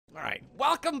Alright,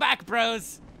 welcome back,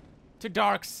 bros,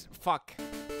 to fuck.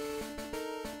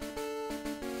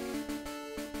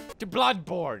 To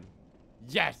Bloodborne.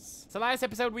 Yes. So last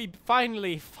episode we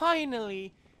finally,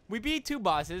 we beat 2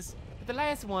 bosses, but the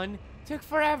last one took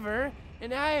forever,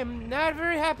 and I am not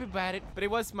very happy about it. But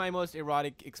it was my most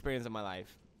erotic experience of my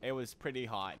life. It was pretty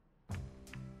hot.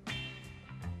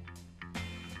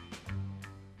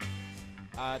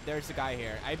 There's a guy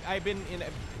here. I've been in a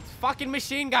fucking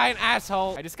machine guy, an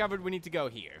asshole. I discovered we need to go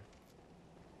here.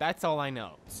 That's all I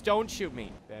know. Just don't shoot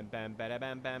me. Bam, bam, bada,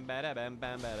 bam, bam, bada, bam,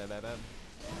 bam, bada, bam, bam.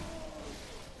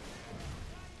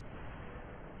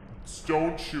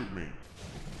 Don't shoot me.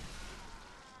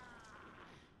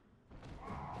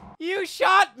 You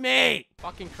shot me!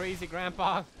 Fucking crazy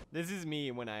grandpa. This is me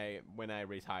when I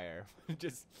retire.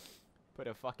 Just put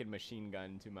a fucking machine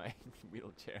gun to my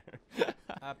wheelchair.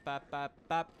 Up, up, up,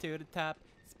 up to the top.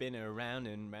 Spin around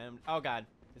and round. Oh god,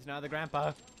 it's another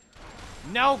grandpa.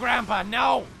 No, grandpa,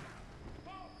 no!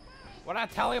 What did I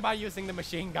tell you about using the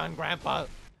machine gun, grandpa?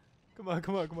 Come on,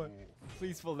 come on, come on.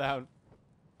 Please fall down.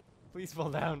 Please fall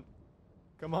down.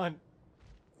 Come on.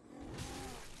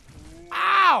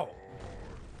 Ow!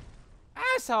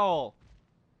 Asshole!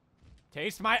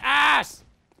 Taste my ass!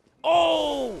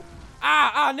 Oh!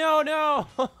 Ah, no, no!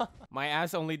 My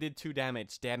ass only did 2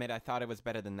 damage. Damn it, I thought it was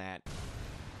better than that.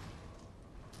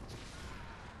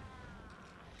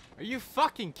 Are you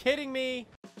fucking kidding me?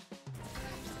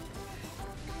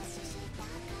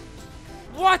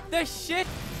 What the shit?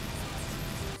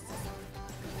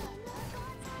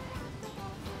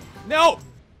 No!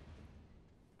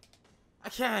 I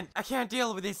can't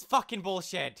deal with this fucking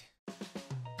bullshit.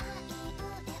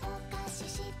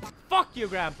 Fuck you,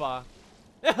 grandpa.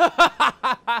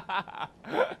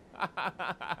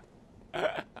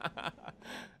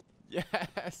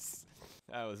 Yes.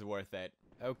 That was worth it.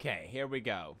 Okay, here we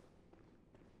go.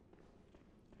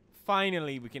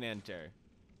 Finally, we can enter.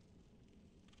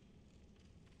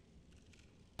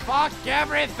 Fuck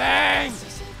everything!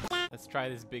 Let's try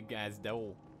this big ass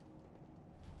door.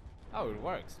 Oh, it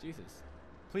works. Jesus.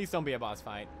 Please don't be a boss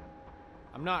fight.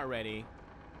 I'm not ready.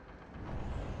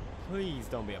 Please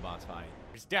don't be a boss fight.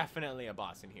 There's definitely a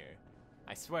boss in here.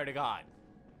 I swear to God.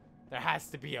 There has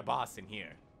to be a boss in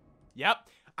here. Yep,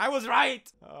 I was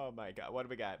right! Oh my god, what do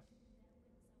we got?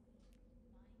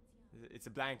 It's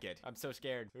a blanket. I'm so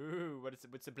scared. Ooh,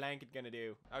 what's the blanket gonna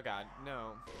do? Oh god,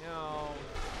 no. No.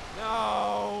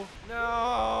 No.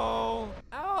 No.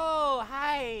 Oh,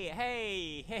 hi.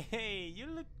 Hey, you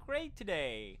look great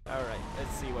today. Alright,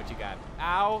 let's see what you got.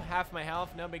 Ow, half my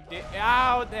health, no big deal.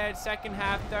 Ow, the second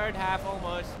half, third half,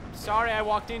 almost. Sorry I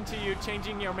walked into you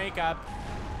changing your makeup.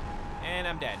 And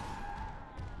I'm dead.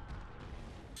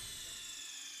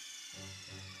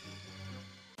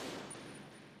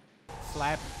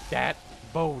 Slap that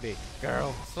booty,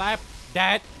 girl. Slap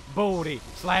that booty.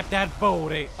 Slap that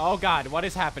booty. Oh god, what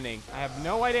is happening? I have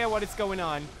no idea what is going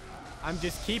on. I'm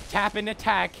just keep tapping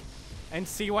attack and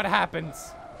see what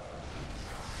happens.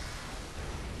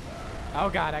 Oh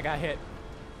god, I got hit.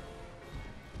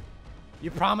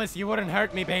 You promised you wouldn't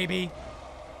hurt me, baby.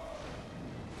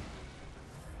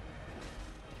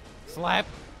 Slap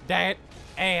that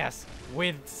ass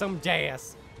with some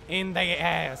jazz in the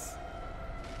ass.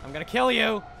 I'm gonna kill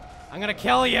you. I'm gonna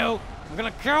kill you. I'm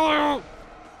gonna kill you.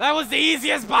 That was the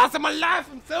easiest boss of my life.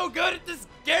 I'm so good at this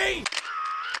game.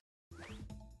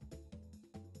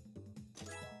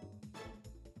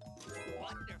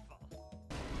 Wonderful.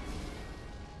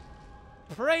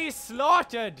 Prey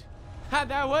slaughtered.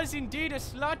 That was indeed a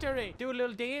slaughtery. Do a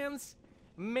little dance.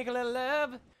 Make a little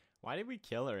love. Why did we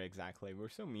kill her exactly? We're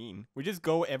so mean. We just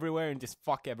go everywhere and just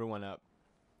fuck everyone up.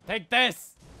 Take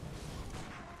this.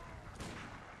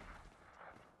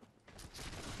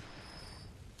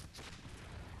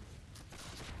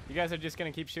 You guys are just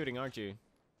gonna keep shooting, aren't you?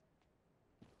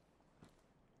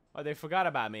 Oh, they forgot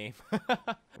about me.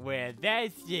 Well,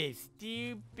 that's just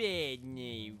stupid.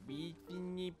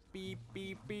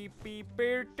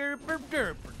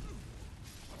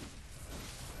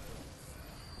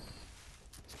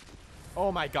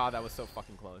 Oh my god, that was so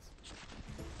fucking close.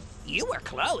 You were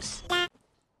close.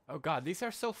 Oh god, these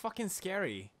are so fucking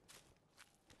scary.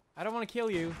 I don't want to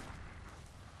kill you.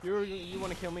 You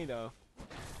want to kill me though.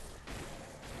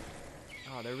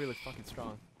 Oh, they're really fucking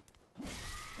strong.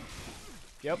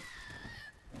 Yep.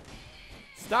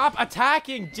 Stop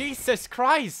attacking! Jesus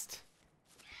Christ!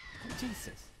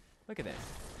 Jesus. Look at this.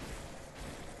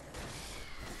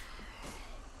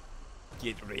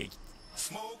 Get rigged.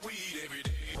 Smoke weed every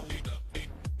day.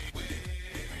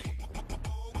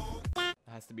 There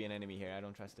has to be an enemy here. I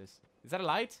don't trust this. Is that a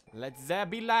light? Let there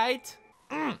be light.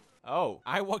 Oh,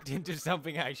 I walked into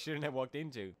something I shouldn't have walked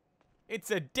into.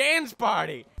 It's a dance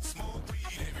party!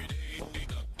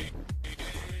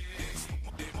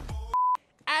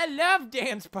 I love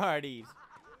dance parties!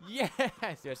 Yes!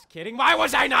 Just kidding. Why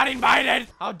was I not invited?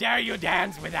 How dare you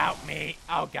dance without me?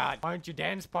 Oh god. Why aren't you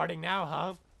dance partying now,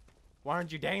 huh? Why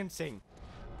aren't you dancing?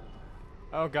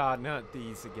 Oh god, not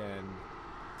these again.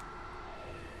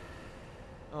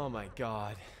 Oh my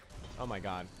god. Oh my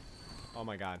god. Oh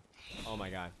my god. Oh my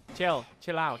god. Chill.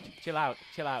 Chill out. Chill out.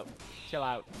 Chill out. Chill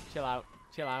out. Chill out.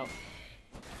 Chill out.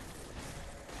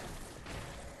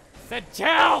 Said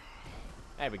chill!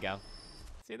 There we go.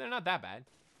 See, they're not that bad.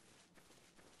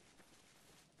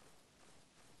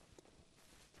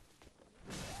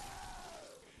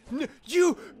 No,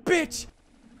 you bitch!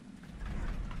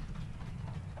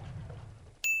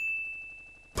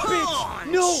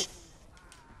 Bitch! No!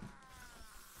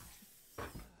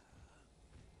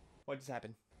 What just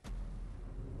happened?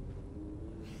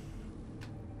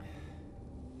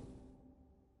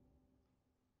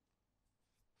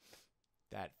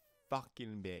 That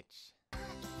fucking bitch.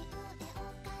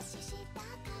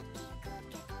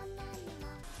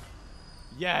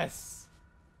 Yes!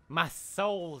 My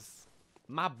souls!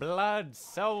 My blood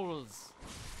souls!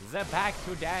 They're back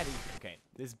to daddy. Okay,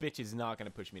 this bitch is not gonna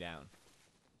push me down.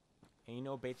 Ain't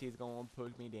no bitch is gonna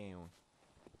push me down.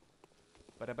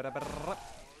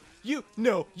 You,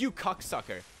 no, you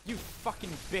cocksucker. You fucking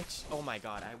bitch. Oh my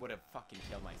god, I would have fucking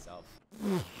killed myself.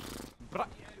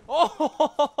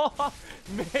 Oh,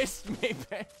 missed me,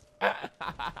 bitch.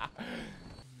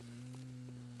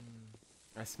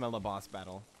 I smell a boss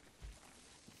battle.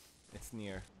 It's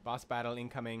near. Boss battle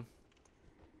incoming.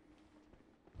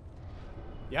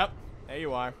 Yep, there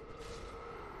you are.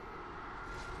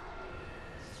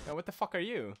 Now, what the fuck are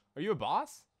you? Are you a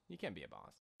boss? You can't be a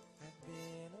boss. I've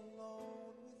been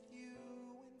alone with you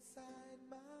inside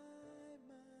my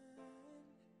mind.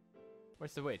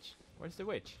 Where's the witch? Where's the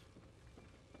witch?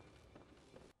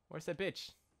 Where's that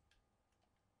bitch?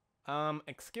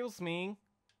 Excuse me.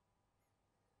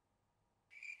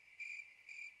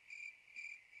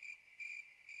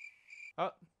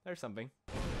 Oh, there's something.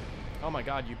 Oh my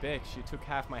god, you bitch. You took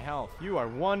half my health. You are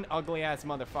one ugly ass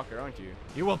motherfucker, aren't you?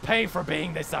 You will pay for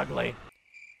being this ugly.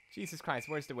 Jesus Christ,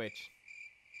 where's the witch?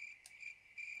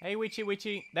 Hey, witchy,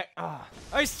 witchy. There. Ah.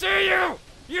 I see you!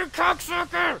 You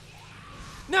cocksucker!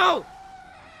 No!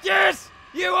 Yes!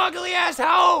 You ugly ass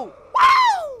hoe!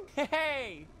 Woo!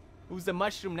 Hey! Who's the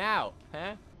mushroom now?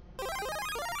 Huh?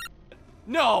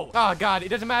 No! Oh god, it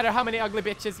doesn't matter how many ugly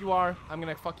bitches you are. I'm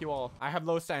gonna fuck you all. I have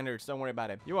low standards, don't worry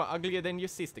about it. You are uglier than your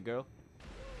sister, girl.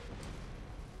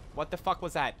 What the fuck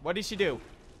was that? What did she do?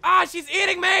 Ah, she's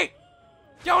eating me!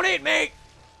 Don't eat me!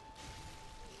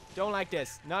 Don't like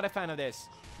this. Not a fan of this.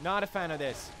 Not a fan of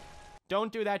this.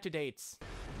 Don't do that to dates.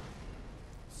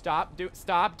 Stop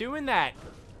doing that.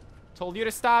 Told you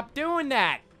to stop doing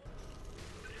that.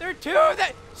 There are two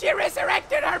that she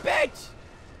resurrected her bitch.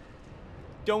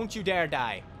 Don't you dare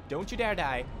die. Don't you dare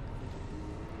die.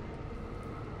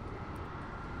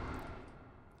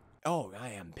 Oh, I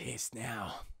am pissed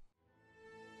now.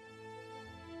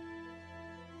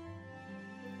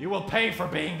 You will pay for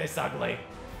being this ugly.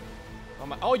 Oh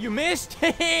my! Oh, you missed!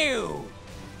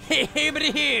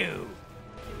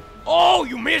 Oh,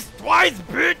 you missed twice,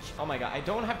 bitch! Oh my god! I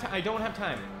don't have time. I don't have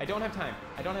time. I don't have time.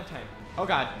 I don't have time. Oh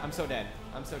god! I'm so dead.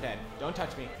 I'm so dead. Don't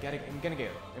touch me. I'm gonna go.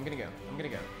 I'm gonna go. I'm gonna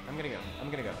go. I'm gonna go.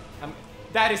 I'm gonna go.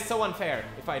 That is so unfair.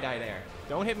 If I die there,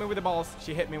 don't hit me with the balls.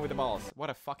 She hit me with the balls. What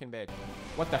a fucking bitch.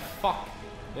 What the fuck?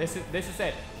 This is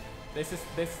it. This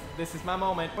is my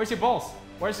moment. Where's your balls?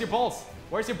 Where's your balls?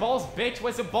 Where's your balls, bitch?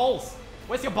 Where's your balls?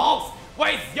 Where's your balls?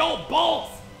 Where's your balls?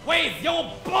 Where's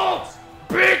your balls?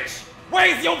 Bitch!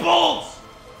 Where's your balls?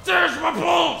 There's my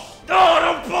balls! No,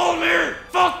 don't pull me!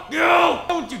 Fuck you!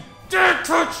 Don't you dare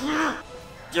touch me!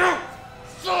 You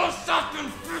so fucking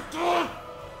fickle!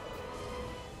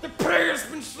 The prey has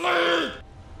been slain!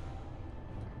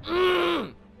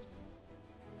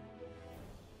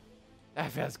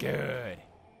 That feels good.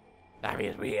 That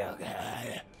feels real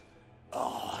good.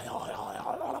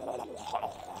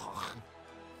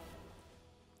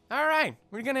 Alright,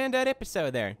 we're gonna end that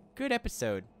episode there. Good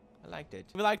episode. I liked it.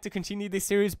 If you'd like to continue this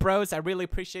series, bros, I really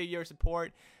appreciate your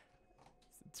support.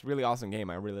 It's a really awesome game.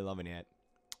 I'm really loving it.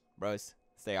 Bros,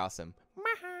 stay awesome.